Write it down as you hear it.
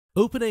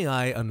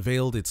OpenAI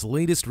unveiled its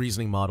latest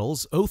reasoning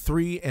models,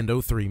 O3 and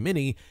O3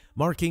 Mini,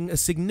 marking a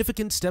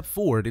significant step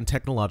forward in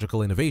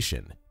technological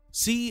innovation.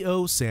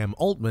 CEO Sam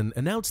Altman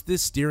announced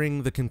this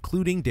during the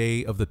concluding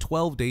day of the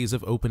 12 Days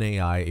of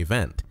OpenAI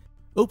event.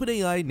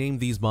 OpenAI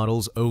named these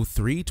models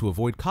O3 to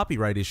avoid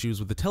copyright issues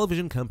with the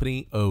television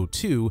company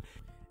O2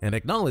 and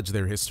acknowledged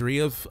their history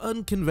of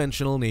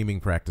unconventional naming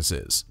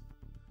practices.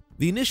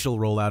 The initial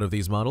rollout of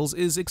these models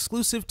is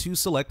exclusive to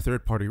select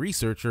third-party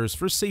researchers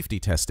for safety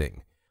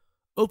testing.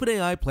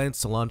 OpenAI plans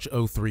to launch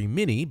O3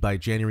 Mini by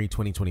January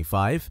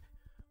 2025,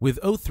 with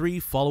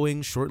O3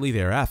 following shortly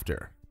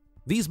thereafter.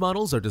 These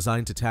models are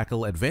designed to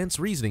tackle advanced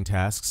reasoning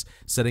tasks,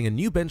 setting a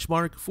new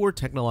benchmark for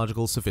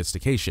technological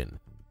sophistication.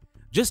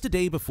 Just a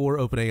day before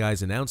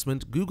OpenAI's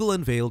announcement, Google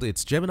unveiled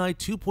its Gemini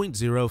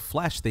 2.0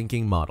 Flash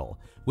Thinking model,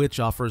 which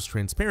offers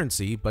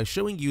transparency by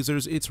showing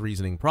users its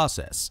reasoning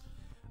process.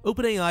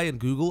 OpenAI and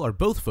Google are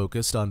both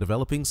focused on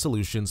developing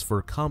solutions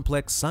for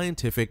complex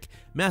scientific,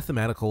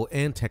 mathematical,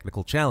 and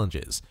technical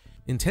challenges,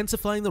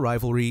 intensifying the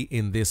rivalry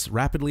in this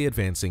rapidly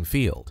advancing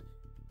field.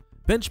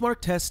 Benchmark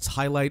tests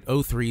highlight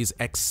O3's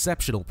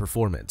exceptional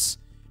performance.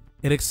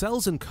 It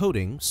excels in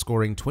coding,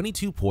 scoring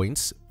 22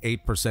 points,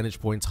 8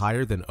 percentage points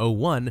higher than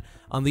O1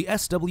 on the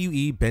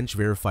SWE Bench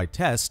Verified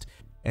test,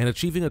 and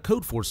achieving a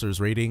Codeforces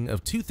rating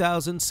of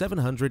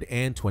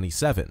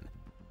 2,727.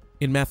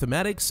 In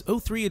mathematics,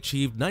 O3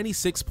 achieved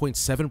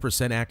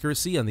 96.7%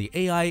 accuracy on the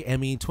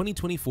AI-ME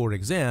 2024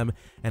 exam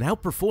and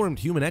outperformed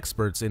human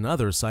experts in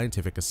other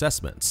scientific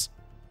assessments.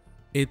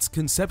 Its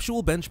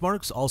conceptual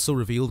benchmarks also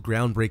revealed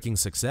groundbreaking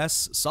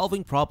success,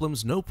 solving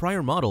problems no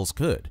prior models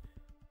could.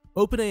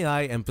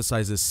 OpenAI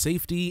emphasizes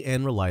safety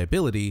and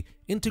reliability,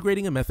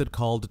 integrating a method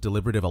called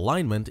deliberative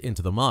alignment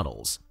into the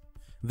models.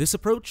 This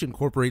approach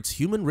incorporates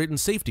human-written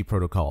safety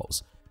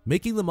protocols,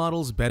 making the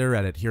models better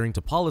at adhering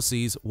to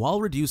policies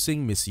while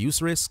reducing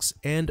misuse risks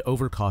and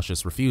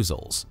overcautious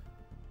refusals.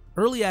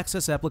 Early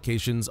access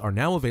applications are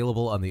now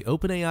available on the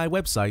OpenAI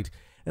website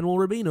and will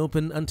remain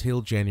open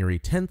until January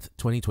 10,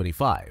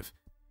 2025.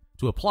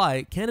 To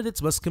apply,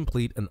 candidates must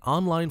complete an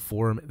online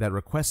form that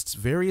requests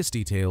various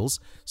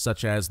details,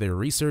 such as their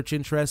research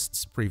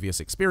interests, previous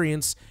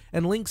experience,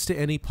 and links to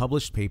any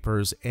published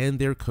papers and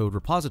their code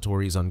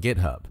repositories on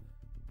GitHub.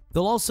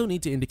 They'll also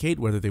need to indicate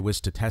whether they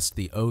wish to test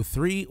the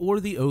O3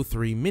 or the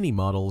O3 Mini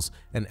models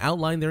and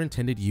outline their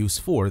intended use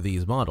for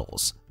these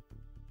models.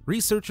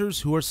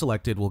 Researchers who are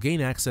selected will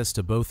gain access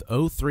to both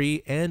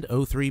O3 and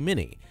O3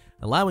 Mini,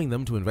 allowing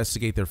them to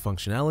investigate their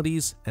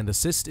functionalities and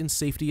assist in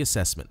safety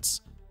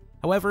assessments.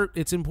 However,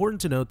 it's important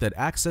to note that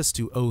access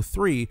to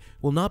O3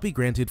 will not be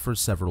granted for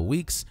several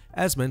weeks,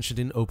 as mentioned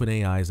in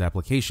OpenAI's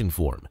application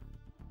form.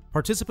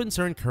 Participants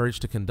are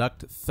encouraged to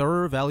conduct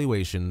thorough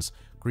evaluations,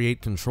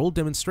 create controlled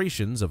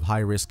demonstrations of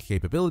high-risk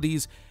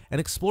capabilities, and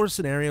explore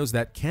scenarios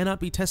that cannot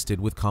be tested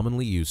with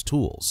commonly used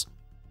tools.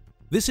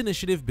 This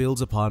initiative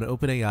builds upon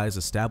OpenAI's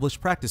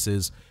established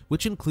practices,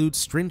 which include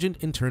stringent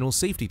internal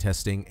safety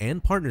testing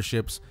and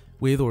partnerships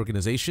with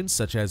organizations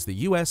such as the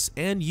US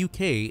and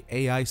UK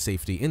AI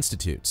Safety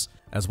Institutes,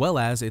 as well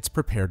as its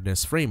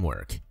preparedness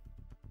framework.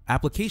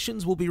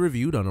 Applications will be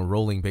reviewed on a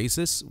rolling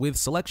basis, with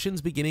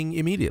selections beginning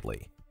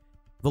immediately.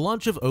 The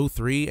launch of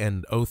O3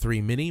 and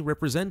O3 Mini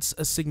represents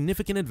a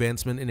significant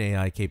advancement in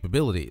AI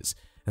capabilities,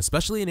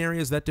 especially in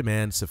areas that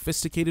demand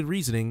sophisticated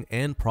reasoning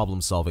and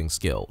problem-solving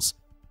skills.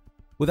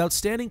 With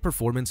outstanding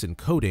performance in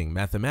coding,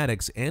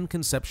 mathematics, and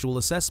conceptual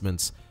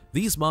assessments,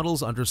 these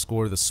models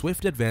underscore the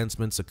swift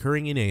advancements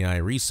occurring in AI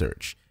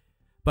research.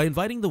 By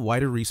inviting the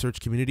wider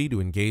research community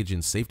to engage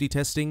in safety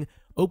testing,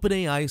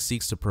 OpenAI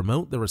seeks to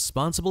promote the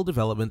responsible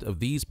development of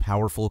these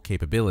powerful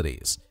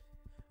capabilities.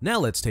 Now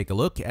let's take a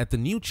look at the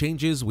new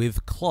changes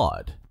with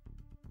Claude.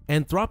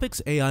 Anthropic's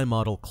AI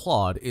model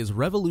Claude is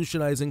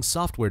revolutionizing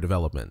software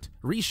development,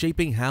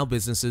 reshaping how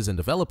businesses and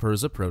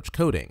developers approach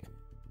coding.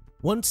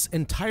 Once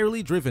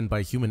entirely driven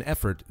by human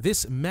effort,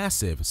 this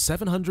massive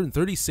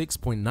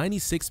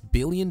 $736.96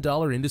 billion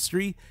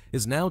industry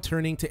is now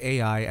turning to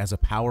AI as a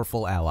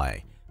powerful ally,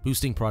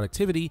 boosting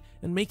productivity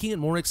and making it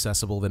more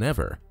accessible than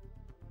ever.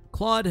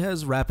 Claude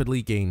has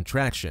rapidly gained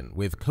traction,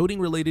 with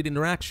coding-related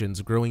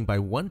interactions growing by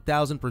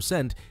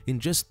 1,000% in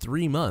just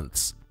 3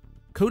 months.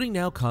 Coding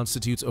now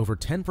constitutes over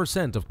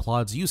 10% of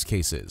Claude's use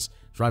cases,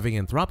 driving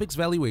Anthropic's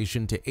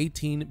valuation to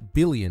 $18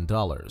 billion.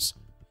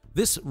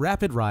 This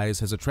rapid rise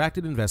has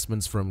attracted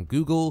investments from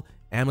Google,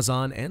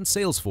 Amazon, and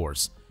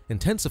Salesforce,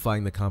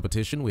 intensifying the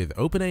competition with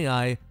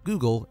OpenAI,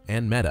 Google,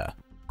 and Meta.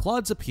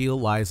 Claude's appeal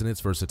lies in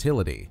its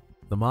versatility.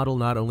 The model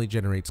not only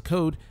generates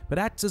code, but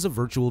acts as a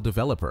virtual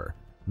developer,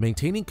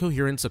 maintaining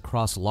coherence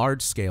across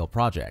large-scale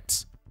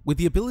projects. With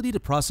the ability to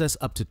process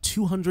up to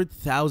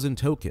 200,000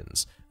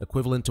 tokens,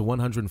 equivalent to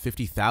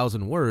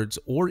 150,000 words,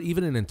 or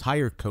even an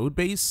entire code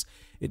base,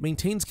 it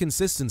maintains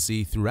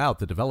consistency throughout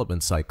the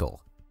development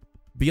cycle.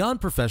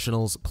 Beyond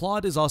professionals,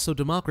 Claude is also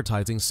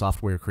democratizing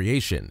software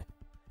creation.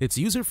 Its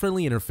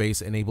user-friendly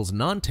interface enables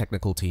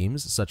non-technical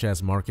teams, such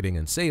as marketing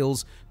and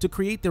sales, to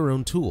create their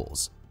own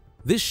tools.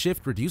 This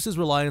shift reduces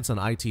reliance on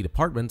IT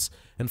departments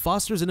and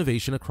fosters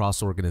innovation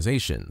across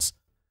organizations.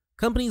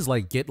 Companies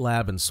like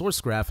GitLab and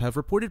SourceGraph have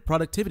reported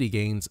productivity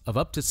gains of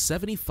up to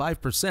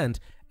 75%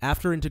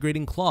 after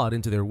integrating Claude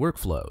into their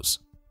workflows.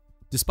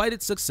 Despite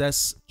its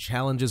success,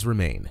 challenges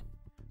remain.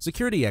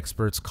 Security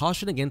experts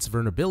caution against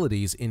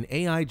vulnerabilities in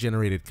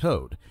AI-generated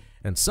code,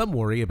 and some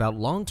worry about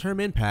long-term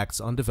impacts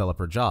on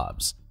developer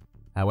jobs.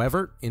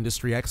 However,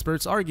 industry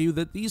experts argue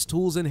that these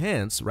tools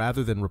enhance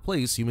rather than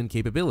replace human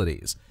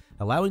capabilities,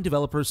 allowing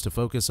developers to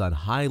focus on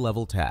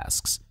high-level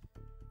tasks.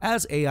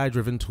 As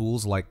AI-driven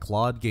tools like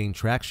Claude gain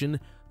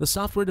traction, the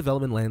software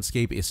development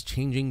landscape is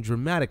changing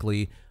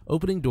dramatically,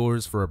 opening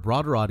doors for a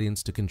broader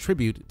audience to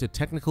contribute to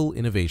technical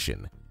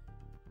innovation.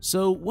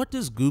 So, what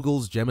does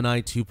Google's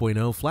Gemini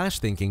 2.0 flash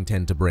thinking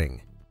tend to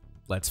bring?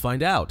 Let's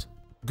find out.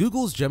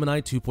 Google's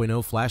Gemini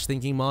 2.0 flash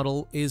thinking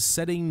model is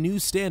setting new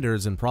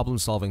standards in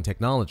problem-solving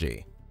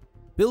technology.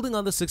 Building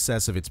on the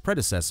success of its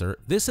predecessor,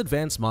 this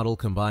advanced model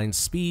combines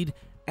speed,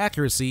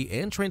 accuracy,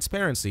 and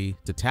transparency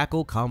to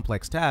tackle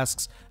complex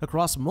tasks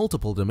across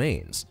multiple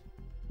domains.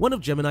 One of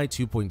Gemini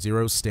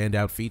 2.0's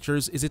standout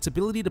features is its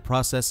ability to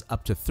process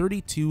up to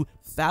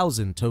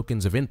 32,000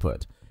 tokens of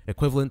input,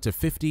 equivalent to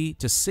 50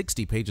 to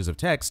 60 pages of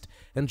text,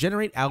 and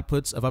generate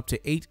outputs of up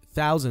to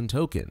 8,000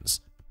 tokens.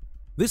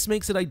 This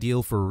makes it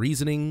ideal for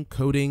reasoning,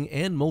 coding,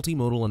 and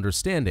multimodal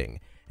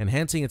understanding,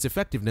 enhancing its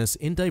effectiveness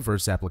in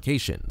diverse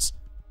applications.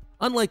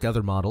 Unlike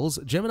other models,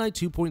 Gemini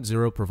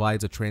 2.0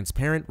 provides a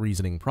transparent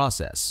reasoning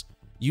process.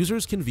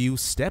 Users can view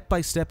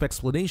step-by-step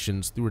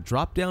explanations through a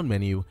drop-down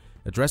menu,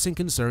 addressing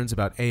concerns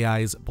about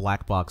AI's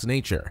black box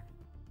nature.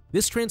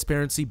 This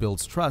transparency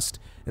builds trust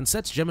and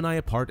sets Gemini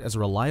apart as a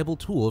reliable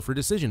tool for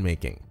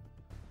decision-making.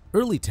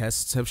 Early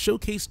tests have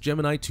showcased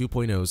Gemini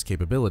 2.0's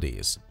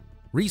capabilities.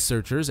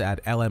 Researchers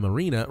at LM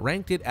Arena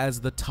ranked it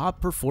as the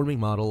top-performing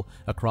model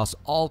across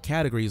all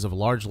categories of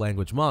large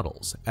language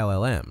models,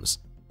 LLMs.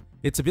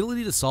 Its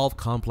ability to solve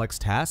complex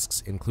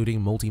tasks, including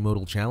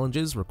multimodal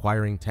challenges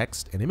requiring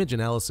text and image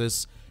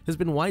analysis, has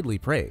been widely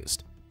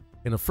praised.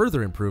 In a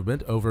further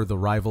improvement over the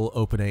rival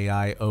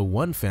OpenAI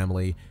O1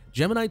 family,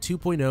 Gemini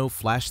 2.0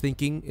 flash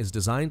thinking is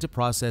designed to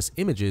process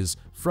images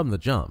from the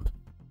jump.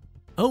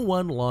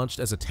 O1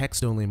 launched as a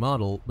text-only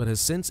model but has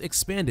since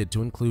expanded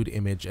to include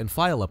image and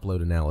file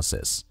upload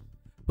analysis.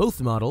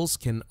 Both models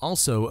can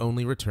also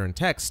only return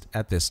text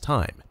at this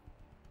time.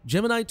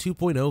 Gemini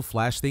 2.0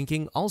 flash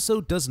thinking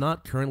also does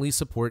not currently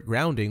support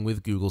grounding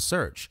with Google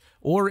Search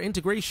or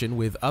integration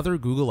with other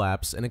Google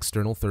apps and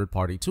external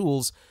third-party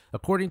tools,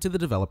 according to the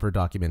developer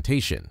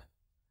documentation.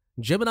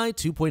 Gemini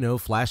 2.0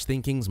 flash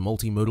thinking's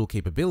multimodal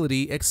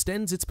capability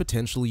extends its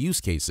potential use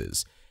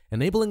cases,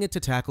 enabling it to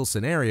tackle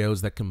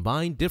scenarios that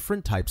combine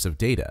different types of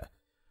data.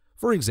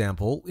 For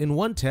example, in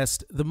one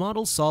test, the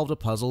model solved a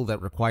puzzle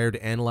that required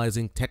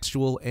analyzing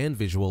textual and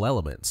visual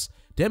elements,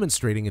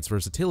 demonstrating its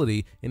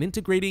versatility in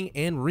integrating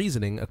and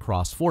reasoning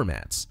across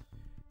formats.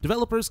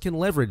 Developers can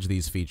leverage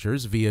these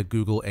features via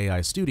Google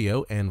AI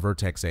Studio and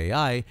Vertex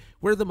AI,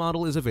 where the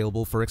model is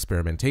available for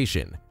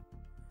experimentation.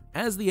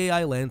 As the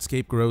AI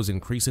landscape grows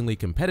increasingly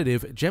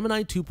competitive,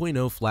 Gemini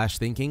 2.0 flash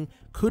thinking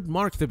could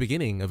mark the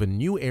beginning of a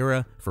new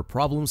era for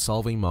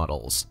problem-solving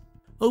models.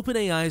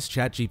 OpenAI's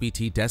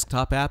ChatGPT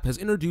desktop app has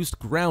introduced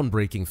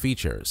groundbreaking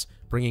features,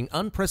 bringing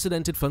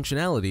unprecedented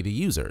functionality to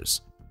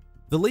users.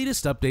 The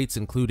latest updates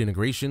include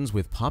integrations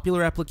with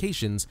popular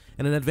applications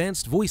and an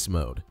advanced voice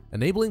mode,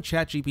 enabling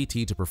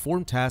ChatGPT to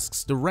perform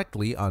tasks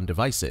directly on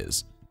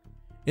devices.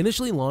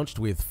 Initially launched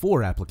with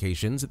 4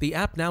 applications, the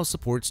app now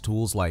supports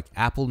tools like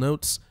Apple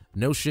Notes,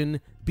 Notion,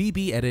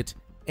 BB Edit,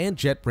 and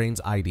JetBrains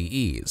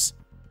IDEs.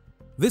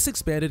 This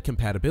expanded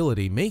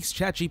compatibility makes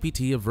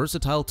ChatGPT a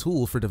versatile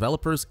tool for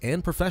developers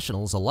and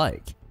professionals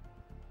alike.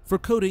 For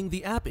coding,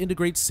 the app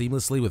integrates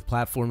seamlessly with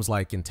platforms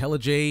like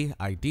IntelliJ,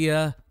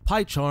 IDEA,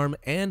 PyCharm,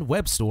 and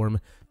WebStorm,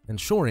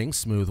 ensuring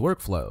smooth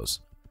workflows.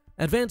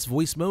 Advanced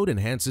voice mode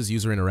enhances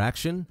user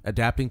interaction,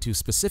 adapting to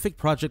specific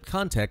project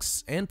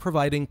contexts and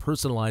providing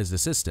personalized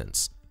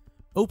assistance.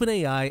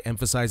 OpenAI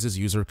emphasizes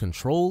user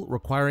control,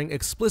 requiring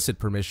explicit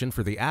permission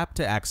for the app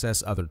to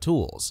access other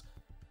tools.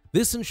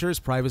 This ensures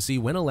privacy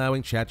when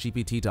allowing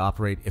ChatGPT to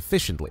operate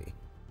efficiently.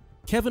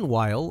 Kevin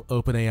Weil,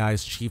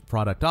 OpenAI's Chief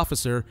Product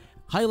Officer,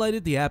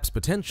 highlighted the app's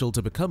potential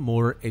to become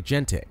more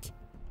agentic.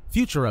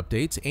 Future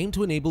updates aim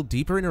to enable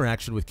deeper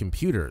interaction with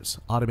computers,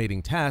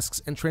 automating tasks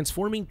and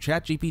transforming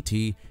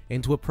ChatGPT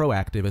into a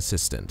proactive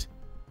assistant.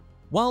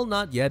 While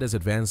not yet as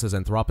advanced as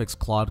Anthropic's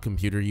Claude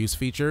computer use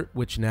feature,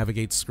 which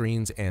navigates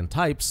screens and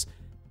types,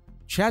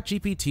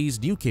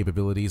 ChatGPT's new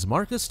capabilities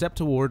mark a step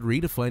toward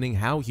redefining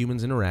how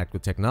humans interact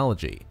with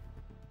technology.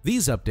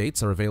 These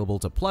updates are available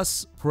to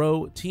Plus,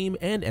 Pro, Team,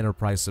 and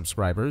Enterprise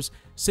subscribers,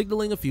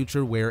 signaling a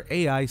future where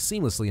AI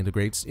seamlessly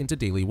integrates into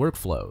daily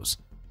workflows.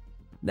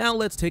 Now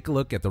let's take a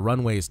look at the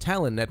Runway's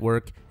talent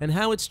network and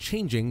how it's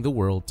changing the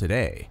world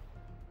today.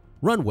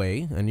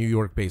 Runway, a New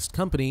York-based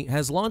company,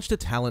 has launched a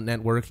talent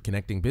network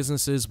connecting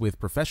businesses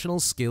with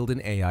professionals skilled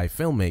in AI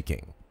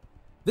filmmaking.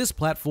 This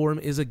platform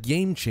is a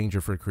game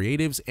changer for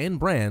creatives and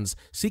brands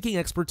seeking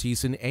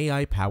expertise in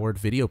AI-powered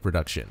video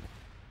production.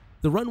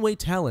 The Runway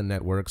Talent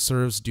Network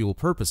serves dual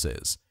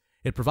purposes.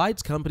 It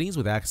provides companies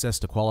with access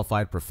to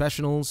qualified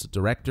professionals,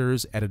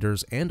 directors,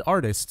 editors, and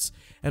artists,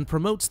 and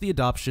promotes the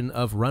adoption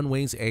of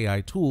Runway's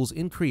AI tools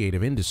in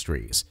creative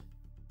industries.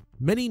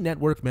 Many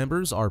network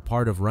members are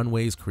part of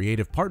Runway's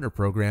Creative Partner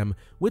Program,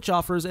 which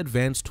offers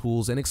advanced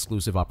tools and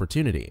exclusive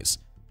opportunities.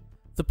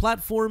 The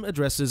platform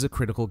addresses a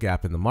critical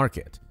gap in the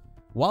market.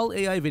 While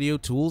AI video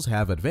tools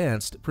have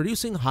advanced,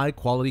 producing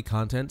high-quality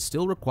content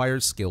still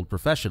requires skilled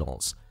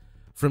professionals.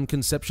 From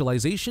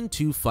conceptualization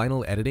to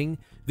final editing,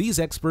 these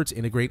experts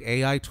integrate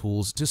AI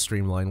tools to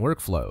streamline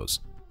workflows.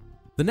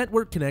 The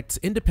network connects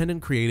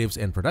independent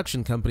creatives and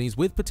production companies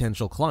with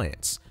potential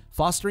clients,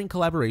 fostering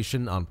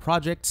collaboration on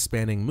projects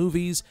spanning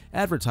movies,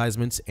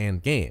 advertisements,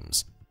 and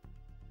games.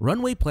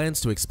 Runway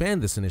plans to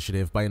expand this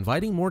initiative by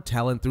inviting more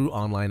talent through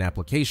online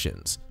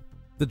applications.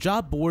 The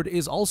job board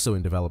is also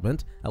in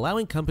development,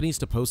 allowing companies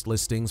to post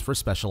listings for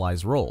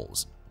specialized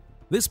roles.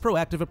 This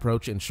proactive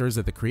approach ensures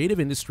that the creative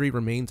industry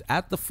remains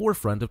at the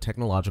forefront of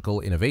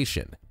technological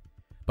innovation.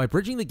 By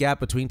bridging the gap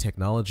between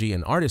technology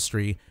and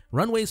artistry,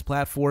 Runway's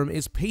platform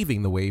is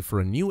paving the way for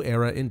a new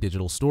era in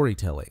digital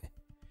storytelling.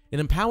 It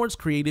empowers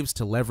creatives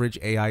to leverage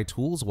AI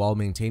tools while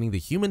maintaining the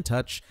human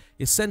touch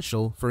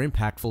essential for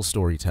impactful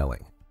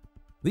storytelling.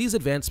 These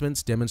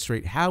advancements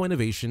demonstrate how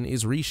innovation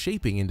is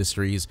reshaping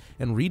industries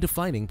and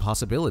redefining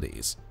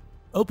possibilities.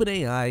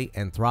 OpenAI,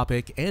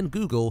 Anthropic, and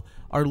Google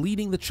are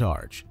leading the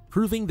charge,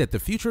 proving that the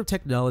future of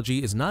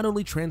technology is not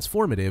only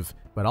transformative,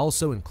 but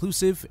also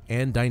inclusive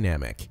and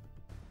dynamic.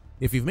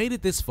 If you've made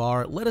it this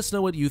far, let us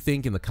know what you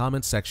think in the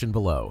comments section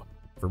below.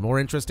 For more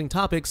interesting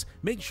topics,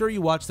 make sure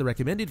you watch the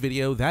recommended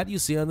video that you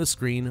see on the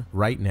screen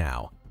right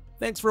now.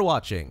 Thanks for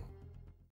watching.